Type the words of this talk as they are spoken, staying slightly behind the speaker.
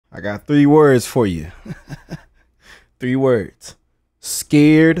I got 3 words for you. 3 words.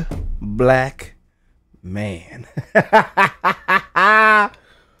 Scared black man.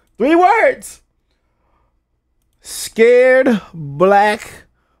 3 words. Scared black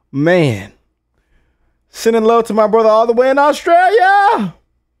man. Sending love to my brother all the way in Australia.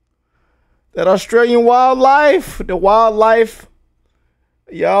 That Australian wildlife. The wildlife.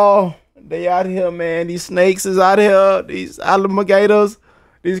 Y'all, they out here, man. These snakes is out here. These alligators.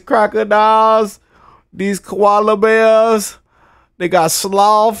 These crocodiles, these koala bears, they got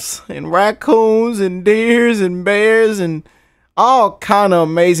sloths and raccoons and deers and bears and all kind of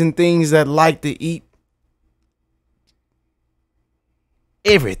amazing things that like to eat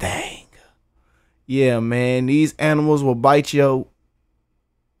everything. Yeah, man, these animals will bite your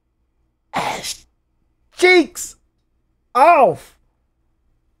ass cheeks off.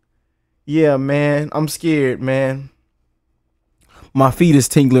 Yeah, man, I'm scared, man. My feet is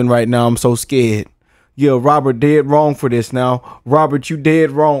tingling right now. I'm so scared. Yeah, Robert dead wrong for this now. Robert, you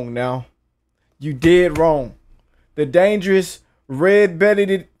dead wrong now. You dead wrong. The dangerous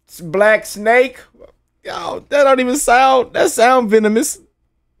red-bellied black snake. Yo, that don't even sound, that sound venomous.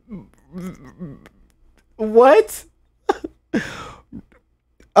 What?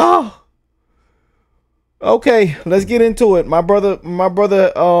 Oh. Okay, let's get into it. My brother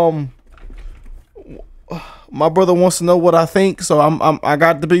wants to know what I think, so I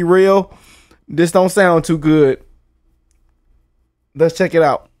got to be real. This don't sound too good. Let's check it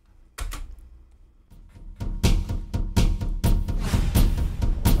out.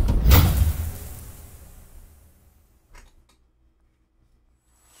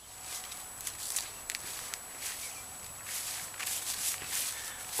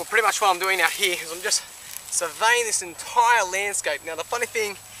 Well, pretty much what I'm doing out here is I'm just surveying this entire landscape. Now, the funny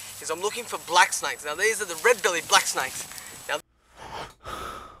thing is I'm looking for black snakes. Now, these are the red-bellied black snakes. Now,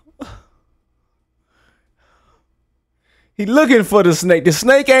 He looking for the snake. The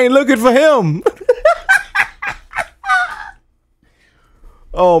snake ain't looking for him.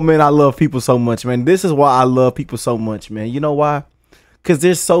 Oh, man, I love people so much, man. This is why I love people so much, man. You know why? Because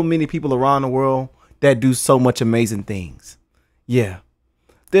there's so many people around the world that do so much amazing things. Yeah.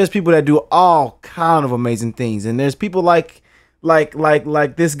 There's people that do all kind of amazing things. And there's people like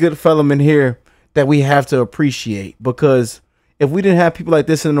this good fellowman here that we have to appreciate. Because if we didn't have people like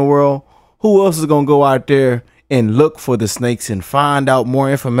this in the world, who else is going to go out there and look for the snakes and find out more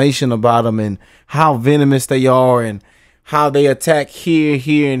information about them and how venomous they are and how they attack here,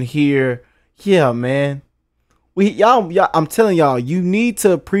 here, and here? Yeah, man. Y'all, I'm telling y'all, you need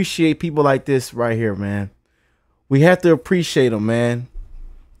to appreciate people like this right here, man. We have to appreciate them, man.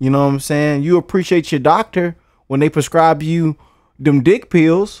 You know what I'm saying? You appreciate your doctor when they prescribe you them dick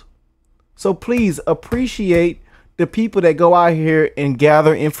pills. So please appreciate the people that go out here and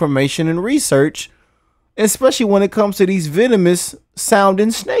gather information and research, especially when it comes to these venomous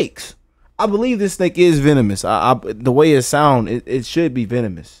sounding snakes. I believe this snake is venomous. The way it sounds, it should be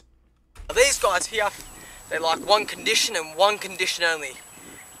venomous. these guys here, they like one condition and one condition only.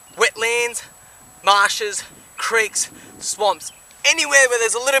 Wetlands, marshes, creeks, swamps. Anywhere where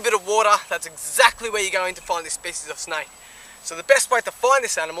there's a little bit of water, that's exactly where you're going to find this species of snake. So the best way to find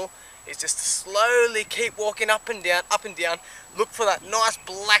this animal is just to slowly keep walking up and down, look for that nice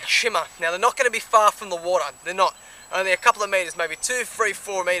black shimmer. Now they're not going to be far from the water, they're not. Only a couple of meters, maybe 2, 3,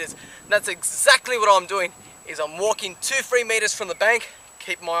 4 meters. And that's exactly what I'm doing, is I'm walking 2, 3 meters from the bank,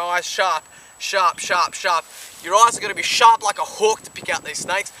 keep my eyes sharp, sharp, sharp, sharp. Your eyes are going to be sharp like a hawk to pick out these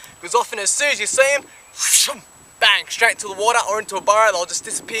snakes, because often as soon as you see them, whoosh, bang, straight into the water or into a burrow, they'll just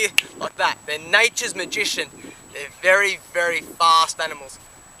disappear like that. They're nature's magician. They're very, very fast animals.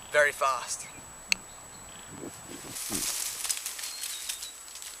 Very fast.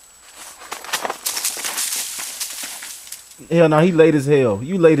 Hell no, he late as hell.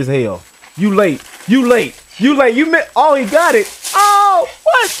 You late as hell. You late. You late. You late. You met. Oh, he got it. Oh,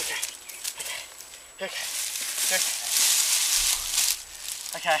 what?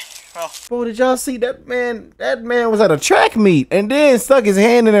 Okay. Well. Bro, did y'all see that man? That man was at a track meet and then stuck his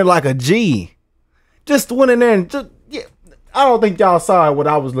hand in there like a G. Just went in there and just, yeah. I don't think y'all saw what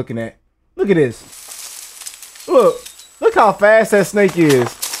I was looking at. Look at this. Look how fast that snake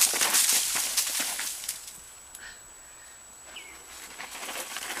is.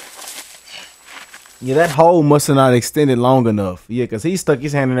 Yeah, that hole must have not extended long enough. Yeah, because he stuck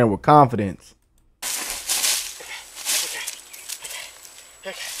his hand in there with confidence.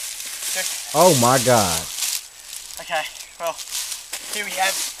 Okay. Oh my God. Okay, well, here we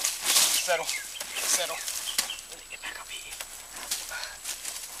have. Settle. Let me get back up here.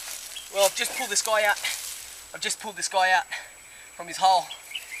 Well, I've just pulled this guy out from his hole.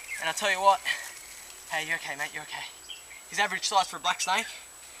 And I tell you what, hey, you're okay, mate, you're okay. He's average size for a black snake.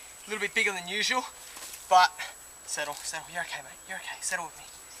 A little bit bigger than usual, but settle, you're okay, mate, you're okay, settle with me.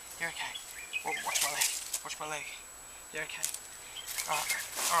 You're okay. Watch my leg, you're okay.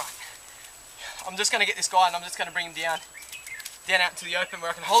 Alright. I'm just gonna get this guy and I'm just gonna bring him down out into the open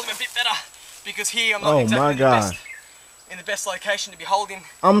where I can hold him a bit better, because here I'm not exactly in the best location to be holding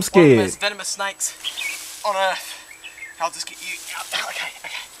I'm scared. one of the most venomous snakes on earth. I'll just get you out. Okay,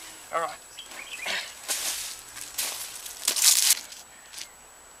 alright.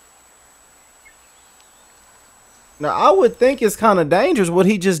 Now, I would think it's kind of dangerous what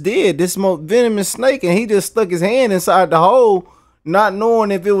he just did. This most venomous snake, and he just stuck his hand inside the hole, not knowing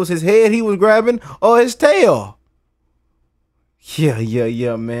if it was his head he was grabbing or his tail.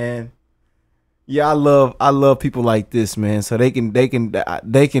 Yeah, man. Yeah, I love people like this, man. So they can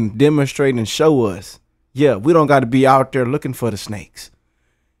demonstrate and show us. Yeah, we don't got to be out there looking for the snakes.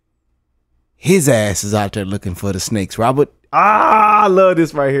 His ass is out there looking for the snakes, Robert. I love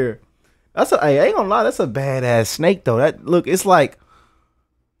this right here. I ain't gonna lie, that's a badass snake though. That look, it's like,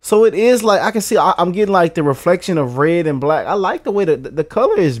 so it is like, I can see, I'm getting like the reflection of red and black. I like the way the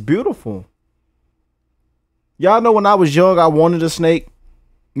color is beautiful. Y'all know when I was young, I wanted a snake.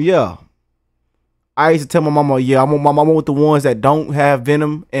 Yeah. I used to tell my mama, yeah, my mama with the ones that don't have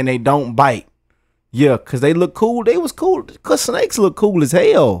venom and they don't bite. Yeah, cause they look cool. They was cool, cause snakes look cool as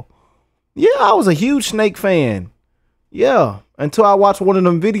hell. Yeah, I was a huge snake fan. Yeah, until I watched one of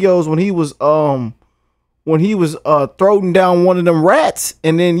them videos when he was throwing down one of them rats,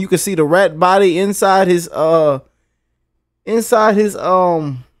 and then you could see the rat body inside his you know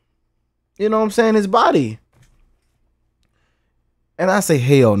what I'm saying, his body. And I say,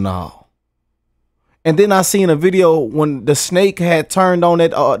 hell no. And then I seen a video when the snake had turned on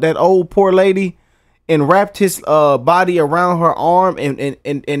that old poor lady and wrapped his body around her arm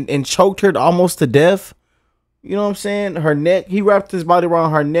and choked her almost to death. You know what I'm saying? Her neck. He wrapped his body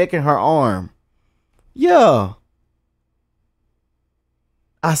around her neck and her arm. Yeah.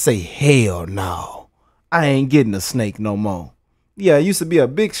 I say, hell no. I ain't getting a snake no more. Yeah, I used to be a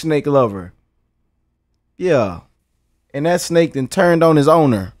big snake lover. Yeah. And that snake then turned on his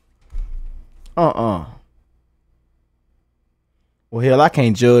owner. Well, hell, I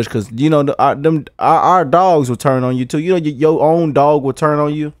can't judge, because, you know, our dogs will turn on you too. You know, your own dog will turn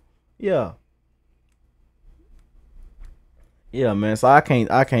on you. Yeah. Yeah, man. So I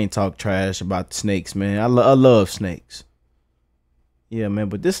can't talk trash about the snakes, man. I love snakes. Yeah, man.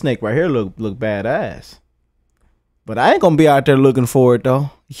 But this snake right here look badass. But I ain't gonna be out there looking for it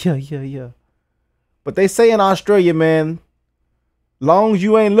though. Yeah. But they say in Australia, man, long as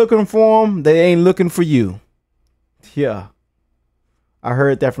you ain't looking for them, they ain't looking for you. Yeah. I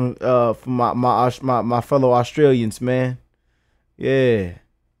heard that from my fellow Australians, man. Yeah.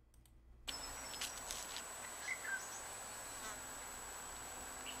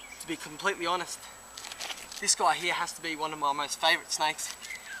 To be completely honest, this guy here has to be one of my most favourite snakes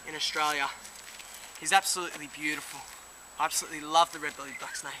in Australia. He's absolutely beautiful. I absolutely love the red-bellied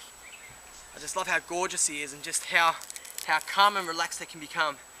black snake. I just love how gorgeous he is and just how calm and relaxed they can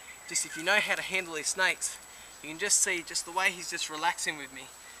become. Just if you know how to handle these snakes, you can just see just the way he's just relaxing with me.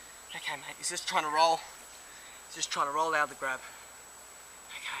 Okay, mate, he's just trying to roll. He's just trying to roll out of the grab.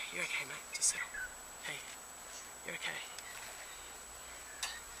 Okay, you're okay, mate, just settle. Hey, you're okay.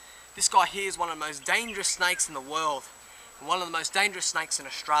 This guy here is one of the most dangerous snakes in the world, and one of the most dangerous snakes in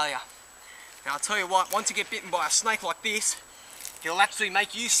Australia. Now I'll tell you what, once you get bitten by a snake like this, he'll actually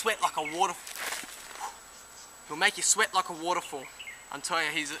make you sweat like a waterfall. He'll make you sweat like a waterfall. I'll tell you,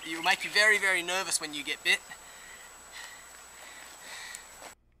 he'll make you very, very nervous when you get bit.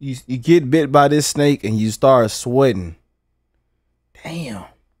 You get bit by this snake and you start sweating. Damn.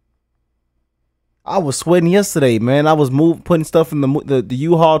 I was sweating yesterday, man. I was putting stuff in the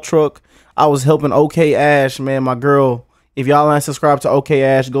U-Haul truck. I was helping OK Ash, man, my girl. If y'all ain't subscribed to OK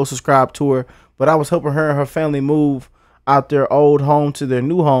Ash, go subscribe to her. But I was helping her and her family move out their old home to their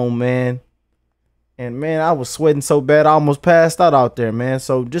new home, man. And man, I was sweating so bad I almost passed out there, man.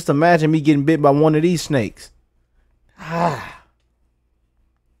 So just imagine me getting bit by one of these snakes.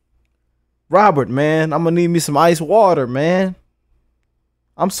 Robert, man, I'm gonna need me some ice water, man.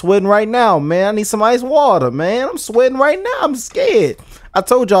 I'm sweating right now, man. I need some ice water, man. I'm sweating right now. I'm scared. I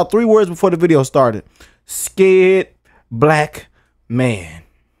told y'all 3 words before the video started. Scared black man.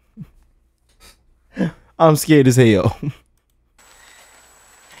 I'm scared as hell.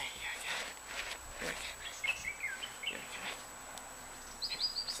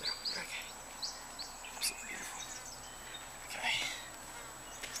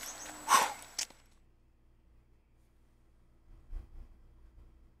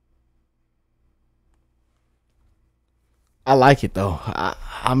 I like it though.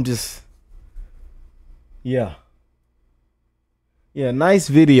 I'm just, yeah. Yeah, nice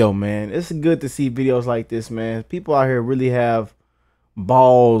video, man. It's good to see videos like this, man. People out here really have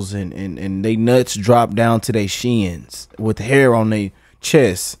balls and they nuts drop down to their shins with hair on their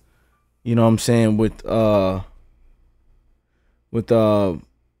chest. You know what I'm saying? You know what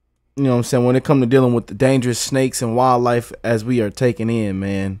I'm saying, when it comes to dealing with the dangerous snakes and wildlife as we are taking in,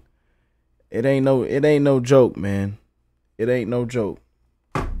 man. It ain't no joke, man. It ain't no joke.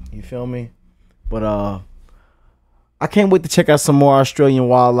 You feel me? But I can't wait to check out some more Australian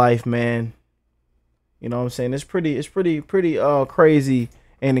wildlife, man. You know what I'm saying? It's pretty crazy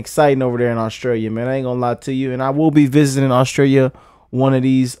and exciting over there in Australia, man. I ain't gonna lie to you. And I will be visiting Australia one of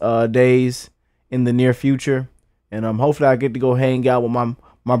these days in the near future. And hopefully I get to go hang out with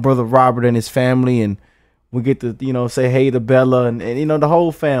my brother Robert and his family, and we get to, you know, say hey to Bella and you know, the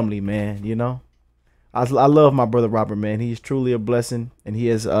whole family, man. You know, I love my brother Robert, man. He's truly a blessing, and he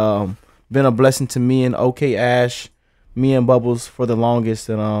has been a blessing to me and OK Ash, me and Bubbles for the longest.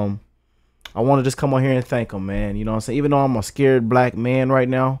 And I want to just come on here and thank him, man. You know what I'm saying? Even though I'm a scared black man right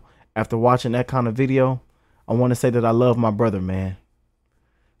now after watching that kind of video, I want to say that I love my brother, man.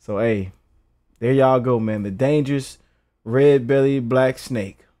 So hey, there y'all go, man. The dangerous red-bellied black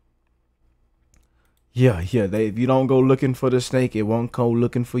snake. Yeah. If you don't go looking for the snake, it won't go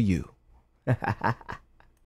looking for you.